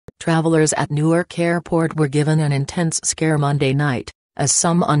Travelers at Newark Airport were given an intense scare Monday night, as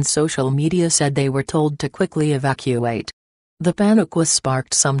some on social media said they were told to quickly evacuate. The panic was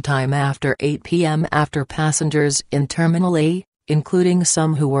sparked sometime after 8 p.m. after passengers in Terminal A, including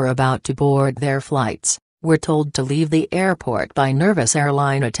some who were about to board their flights, were told to leave the airport by nervous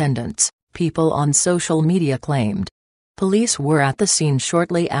airline attendants, people on social media claimed. Police were at the scene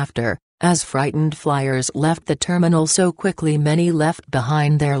shortly after, as frightened flyers left the terminal so quickly many left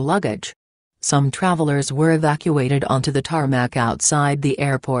behind their luggage. Some travelers were evacuated onto the tarmac outside the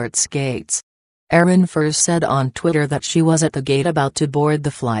airport's gates. Erin first said on Twitter that she was at the gate about to board the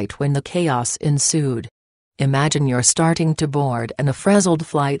flight when the chaos ensued. Imagine you're starting to board and a frazzled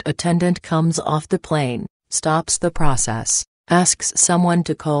flight attendant comes off the plane, stops the process, asks someone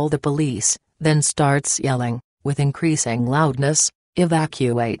to call the police, then starts yelling, with increasing loudness,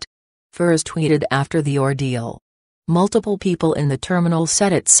 "Evacuate." First tweeted after the ordeal. Multiple people in the terminal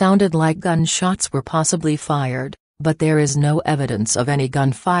said it sounded like gunshots were possibly fired, but there is no evidence of any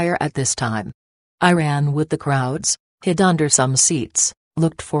gunfire at this time. "I ran with the crowds, hid under some seats,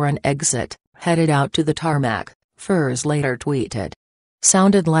 looked for an exit, headed out to the tarmac," Furs later tweeted.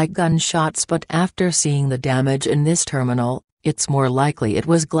 "Sounded like gunshots, but after seeing the damage in this terminal, it's more likely it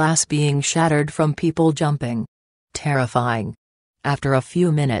was glass being shattered from people jumping. Terrifying." After a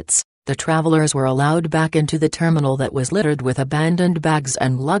few minutes, the travelers were allowed back into the terminal that was littered with abandoned bags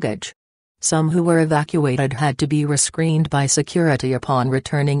and luggage. Some who were evacuated had to be rescreened by security upon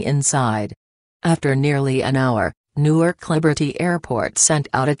returning inside. After nearly an hour, Newark Liberty Airport sent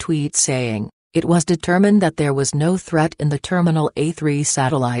out a tweet saying, "It was determined that there was no threat in the Terminal A3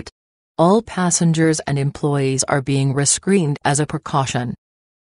 satellite. All passengers and employees are being rescreened as a precaution."